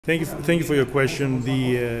Thank you for your question.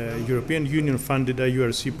 The European Union funded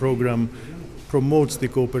IURC program promotes the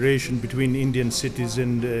cooperation between Indian cities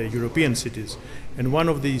and European cities. And one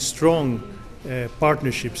of the strong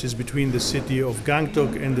partnerships is between the city of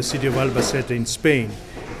Gangtok and the city of Albacete in Spain.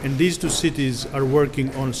 And these two cities are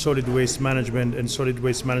working on solid waste management and solid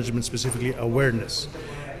waste management specifically awareness.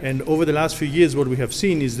 And over the last few years, what we have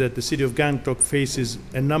seen is that the city of Gangtok faces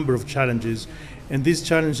a number of challenges. And these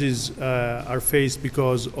challenges are faced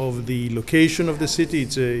because of the location of the city.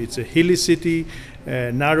 It's a hilly city,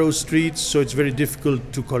 narrow streets, so it's very difficult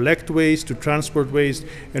to collect waste, to transport waste,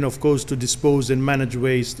 and of course to dispose and manage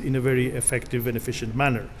waste in a very effective and efficient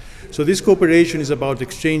manner. So this cooperation is about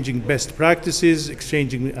exchanging best practices,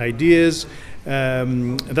 exchanging ideas.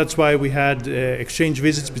 That's why we had exchange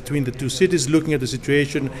visits between the two cities, looking at the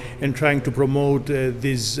situation and trying to promote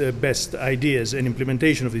these best ideas and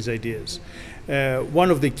implementation of these ideas.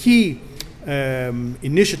 One of the key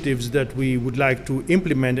initiatives that we would like to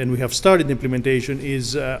implement, and we have started implementation,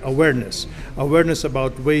 is awareness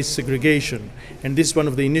about waste segregation. And this is one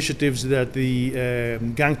of the initiatives that the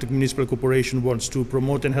Gangtok Municipal Corporation wants to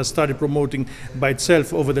promote and has started promoting by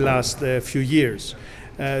itself over the last few years.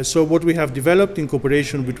 So what we have developed in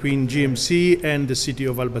cooperation between GMC and the city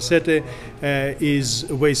of Albacete is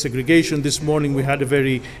waste segregation. This morning we had a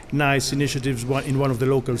very nice initiative in one of the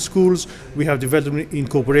local schools. We have developed in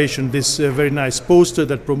cooperation this very nice poster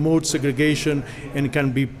that promotes segregation and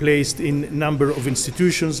can be placed in a number of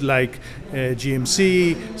institutions like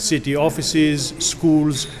GMC, city offices,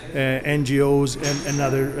 schools, NGOs and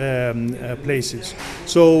other places.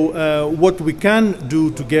 So what we can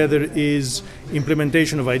do together is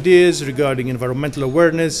implementation of ideas regarding environmental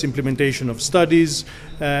awareness, implementation of studies,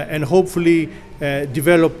 and hopefully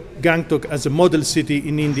develop Gangtok as a model city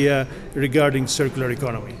in India regarding circular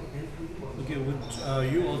economy. Okay,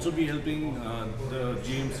 would you also be helping the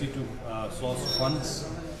GMC to source funds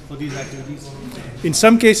for these activities? In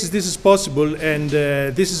some cases this is possible, and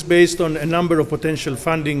this is based on a number of potential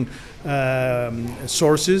funding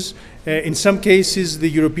sources. In some cases the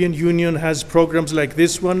European Union has programs like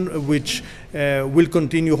this one which will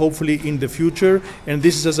continue hopefully in the future, and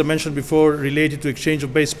this is, as I mentioned before, related to exchange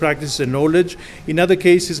of best practices and knowledge. In other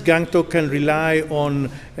cases, Gangtok can rely on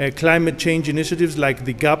climate change initiatives like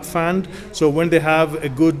the GAP Fund. So when they have a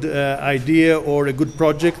good idea or a good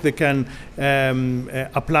project, they can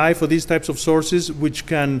apply for these types of sources, which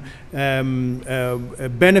can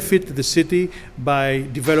benefit the city by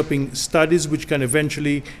developing studies which can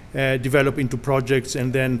eventually develop into projects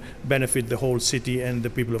and then benefit the whole city and the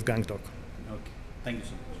people of Gangtok. Thank you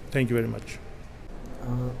so much. Thank you very much.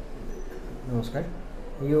 नमस्कार.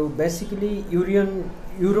 यो basically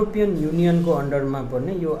European युनियनको अन्डरमा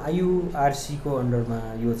पर्ने यो IURC को अन्डरमा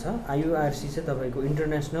यो छ. IURC चाहिँ तपाईको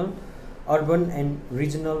international urban and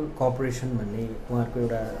regional cooperation भन्ने उहाँहरुको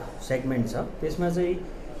एउटा सेगमेन्ट छ. त्यसमा चाहिँ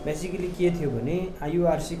बेसिकली के थियो भने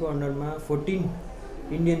IURC को अन्डरमा 14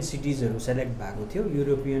 इन्डियन सिटीजहरु सेलेक्ट भएको थियो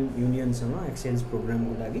युरोपियन युनियनसँग एक्सचेन्ज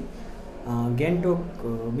प्रोग्रामको लागि. Gangtok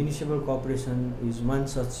Municipal Corporation is one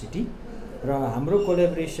such city. र हाम्रो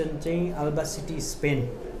कोलैबोरेसन चाहिँ अल्बासिटी स्पेन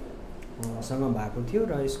सँग भएको थियो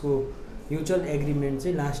र यसको म्युचुअल एग्रीमेन्ट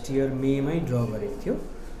चाहिँ लास्ट इयर मेमै ड्र गरेको थियो.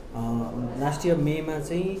 लास्ट इयर मेमा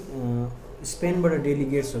चाहिँ स्पेनबाट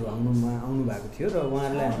डेलिगेट्सहरु आउनु भएको थियो र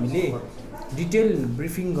उहाँहरुलाई हामीले डिटेल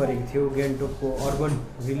ब्रिफिङ गरेको थियो ग्याङ्टोकको अर्बन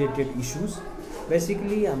रिलेटेड इश्यूज.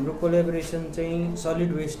 बेसिकली हाम्रो कोलैबोरेसन चाहिँ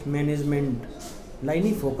सलिड वेस्ट म्यानेजमेन्ट लाई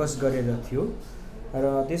नै फोकस गरेर थियो र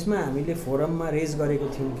त्यसमा हामीले फोरममा रेज गरेको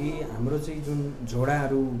थियौं कि हाम्रो चाहिँ जुन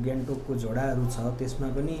झोडाहरु ग्याङ्टोकको झोडाहरु छ त्यसमा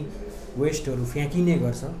पनि वेस्टहरु फ्याकिने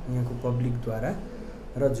गर्छ यहाँको पब्लिकद्वारा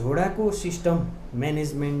र झोडाको सिस्टम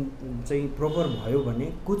म्यानेजमेन्ट चाहिँ प्रोपर भयो भने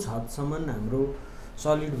कुछ हदसम्म हाम्रो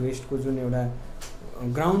सलिड वेस्टको जुन एउटा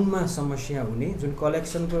ग्राउन्डमा समस्या हुने जुन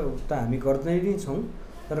कलेक्सनको त हामी गर्दै नै छौं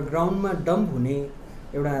तर ग्राउन्डमा डम्प हुने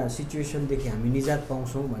एउटा सिचुएसनदेखि हामी निजात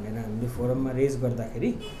पाउँछौं भनेर हामीले फोरममा रेज गर्दाखेरि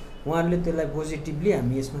उहाँहरुले त्यसलाई पोजिटिभली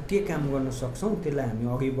हामी यसमा के काम गर्न सक्छौं त्यसलाई हामी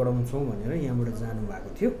अघि बढाउँछौं भनेर यहाँबाट जानु भएको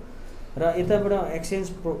थियो. र यताबाट एक्सचेन्ज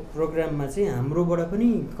प्रोग्राममा चाहिँ हाम्रोबाट पनि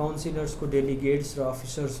काउन्सिलर्सको डेलिगेट्स र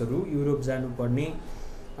अफिसर्सहरु युरोप जानुपर्ने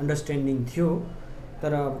अन्डरस्ट्यान्डिङ थियो.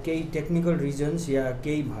 तर केही टेक्निकल रिजन्स या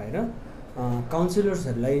केही भएर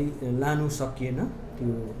काउन्सिलर्सहरुलाई लानु सकिएन, त्यो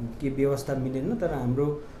के व्यवस्था मिलेन. तर हाम्रो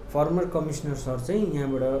फर्मर कमिश्नर सर चाहिँ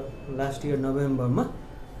यहाँबाट लास्ट इयर नोभेम्बरमा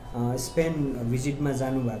स्पेन भिजिटमा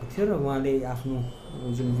जानु भएको थियो र उहाँले आफ्नो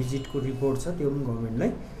जुन भिजिटको रिपोर्ट छ त्यो पनि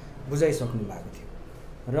गभर्नमेन्टलाई बुझाइसक्नु भएको थियो.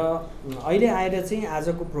 र अहिले आएर चाहिँ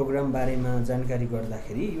आजको प्रोग्राम बारेमा जानकारी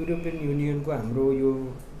गर्दाखेरि युरोपियन युनियनको हाम्रो यो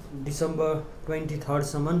डिसेम्बर 23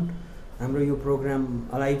 सम्म हाम्रो यो प्रोग्राम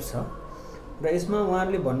अलाइभ छ र यसमा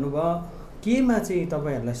उहाँहरूले भन्नुभयो केमा चाहिँ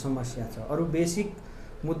तपाईँहरूलाई समस्या छ, अरू बेसिक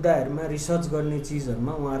मुद्दाहरूमा रिसर्च गर्ने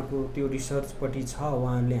चिजहरूमा उहाँहरूको त्यो रिसर्चपट्टि छ,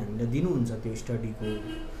 उहाँहरूले हामीलाई दिनुहुन्छ त्यो स्टडीको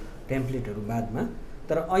टेम्प्लेटहरू बादमा।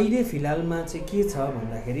 तर अहिले फिलहालमा चाहिँ के छ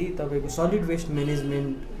भन्दाखेरि तपाईँको सलिड वेस्ट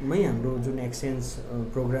म्यानेजमेन्टमै हाम्रो जुन एक्सचेन्ज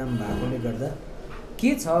प्रोग्राम भएकोले गर्दा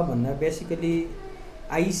के छ भन्दा बेसिकली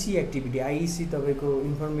आइसी एक्टिभिटी, आइसी तपाईँको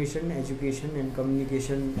इन्फर्मेसन एजुकेसन एन्ड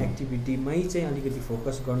कम्युनिकेसन एक्टिभिटीमै चाहिँ अलिकति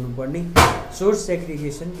फोकस गर्नुपर्ने, सोर्स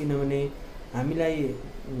सेग्रिगेसन। किनभने हामीलाई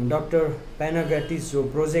डाक्टर प्यानागाटिस जो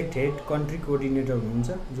प्रोजेक्ट हेड कन्ट्री कोअर्डिनेटर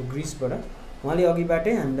हुनुहुन्छ जो ग्रिसबाट, उहाँले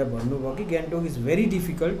अघिबाटै हामीलाई भन्नुभयो कि Gangtok is very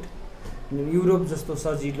difficult, Europe जस्तो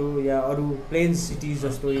सजिलो या अरू प्लेन सिटी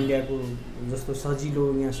जस्तो इन्डियाको जस्तो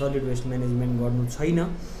सजिलो यहाँ सलिड वेस्ट म्यानेजमेन्ट गर्नु छैन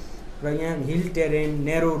र यहाँ hill terrain,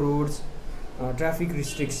 narrow roads, traffic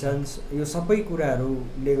रिस्ट्रिक्सन्स, यो सबै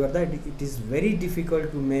कुराहरूले गर्दा it is very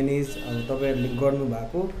difficult to manage. तपाईँहरूले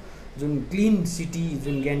गर्नुभएको जुन क्लिन सिटी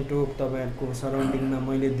जुन गान्तोक तपाईँहरूको सराउन्डिङमा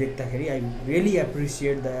मैले देख्दाखेरि I really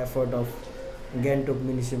appreciate the effort of Gangtok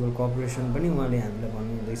municipal corporation पनि उहाँले हामीलाई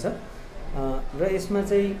भन्नुहुँदैछ। र यसमा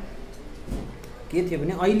चाहिँ के थियो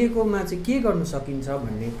भने अहिलेकोमा चाहिँ के गर्नु सकिन्छ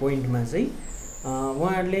भन्ने पोइन्टमा चाहिँ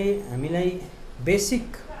उहाँहरूले हामीलाई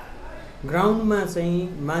बेसिक ग्राउन्डमा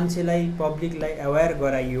चाहिँ मान्छेलाई पब्लिकलाई अवेर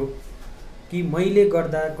गराइयो कि मैले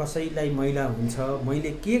गर्दा कसैलाई मैला हुन्छ, मैले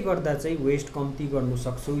के गर्दा चाहिँ वेस्ट कम्ती गर्नु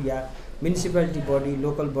सक्छु या म्युनिसिपालिटी बडी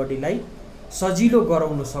लोकल बडीलाई सजिलो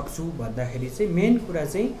गराउन सक्छु भन्दाखेरि चाहिँ मेन कुरा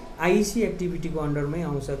चाहिँ आइसी एक्टिभिटीको अन्डरमै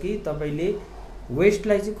आउँछ कि तपाईँले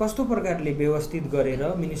वेस्टलाई चाहिँ कस्तो प्रकारले व्यवस्थित गरेर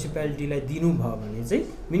म्युनिसिपालिटीलाई दिनुभयो भने चाहिँ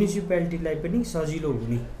म्युनिसिपालिटीलाई पनि सजिलो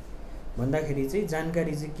हुने भन्दाखेरि चाहिँ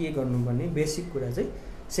जानकारी चाहिँ के गर्नुपर्ने, बेसिक कुरा चाहिँ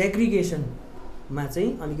सेग्रिगेसनमा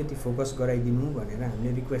चाहिँ अलिकति फोकस गराइदिनु भनेर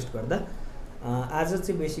हामीले रिक्वेस्ट गर्दा आज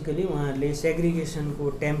चाहिँ बेसिकली उहाँहरूले सेग्रिगेसनको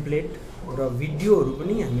टेम्प्लेट र भिडियोहरू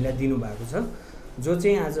पनि हामीलाई दिनुभएको छ, जो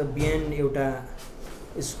चाहिँ आज बिहान एउटा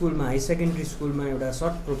स्कुलमा हाई सेकेन्ड्री स्कुलमा एउटा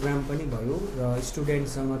सर्ट प्रोग्राम पनि भयो र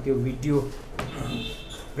स्टुडेन्टसँग त्यो भिडियो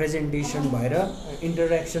प्रेजेन्टेसन भएर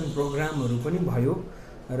इन्टरेक्सन प्रोग्रामहरू पनि भयो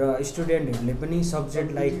र स्टुडेन्टहरूले पनि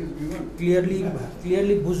सब्जेक्टलाई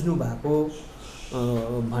क्लियरली बुझ्नु भएको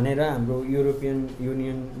भनेर हाम्रो युरोपियन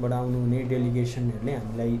युनियनबाट आउनुहुने डेलिगेसनहरूले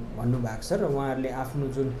हामीलाई भन्नुभएको छ। र उहाँहरूले आफ्नो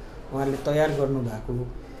जुन उहाँहरूले तयार गर्नुभएको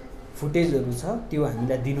फुटेजहरू छ त्यो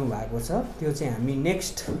हामीलाई दिनुभएको छ। त्यो चाहिँ हामी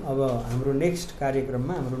अब हाम्रो नेक्स्ट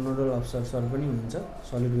कार्यक्रममा हाम्रो नोडल अफिसर सर पनि हुनुहुन्छ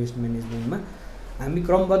सलिड वेस्ट म्यानेजमेन्टमा, हामी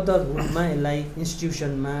क्रमबद्ध रूपमा यसलाई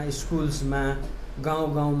इन्स्टिट्युसनमा, स्कुल्समा,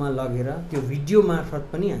 गाउँमा लगेर त्यो भिडियो मार्फत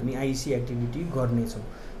पनि हामी आइसी एक्टिभिटी गर्नेछौँ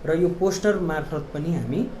र यो पोस्टर मार्फत पनि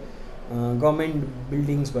हामी गभर्मेन्ट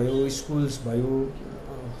बिल्डिङ्स भयो, स्कुल्स भयो,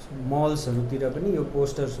 मल्सहरूतिर पनि यो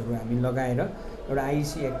पोस्टर्सहरू हामी लगाएर एउटा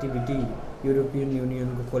आइसी एक्टिभिटी युरोपियन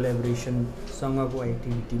युनियनको कोलाबोरेसनसँगको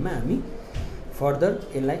एक्टिभिटीमा हामी फर्दर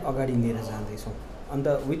यसलाई अगाडि लिएर जाँदैछौँ। अन्त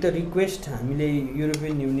विथ अ रिक्वेस्ट हामीले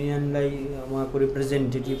युरोपियन युनियनलाई, उहाँको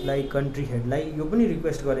रिप्रेजेन्टेटिभलाई, कन्ट्री हेडलाई यो पनि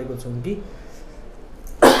रिक्वेस्ट गरेको छौँ कि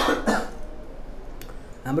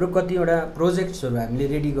हाम्रो कतिवटा प्रोजेक्ट्सहरू हामीले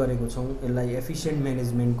रेडी गरेको छौँ यसलाई एफिसिएन्ट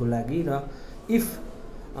म्यानेजमेन्टको लागि, र इफ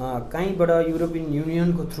कहीँबाट युरोपियन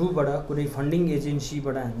युनियनको थ्रुबाट कुनै फन्डिङ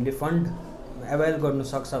एजेन्सीबाट हामीले फन्ड एभाइल गर्नु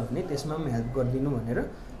सक्छ भने त्यसमा पनि हेल्प गरिदिनु भनेर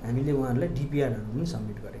हामीले उहाँहरूलाई डिपिआरहरू पनि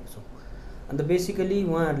सबमिट गरेको छौँ। अन्त बेसिकली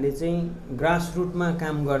उहाँहरूले चाहिँ ग्रास रुटमा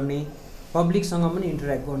काम गर्ने, पब्लिकसँग पनि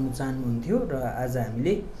इन्टरेक्ट गर्नु चाहनुहुन्थ्यो र आज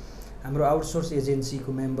हामीले हाम्रो आउटसोर्स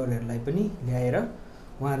एजेन्सीको मेम्बरहरूलाई पनि ल्याएर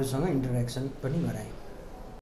उहाँहरूसँग इन्टरेक्सन पनि गरायौँ।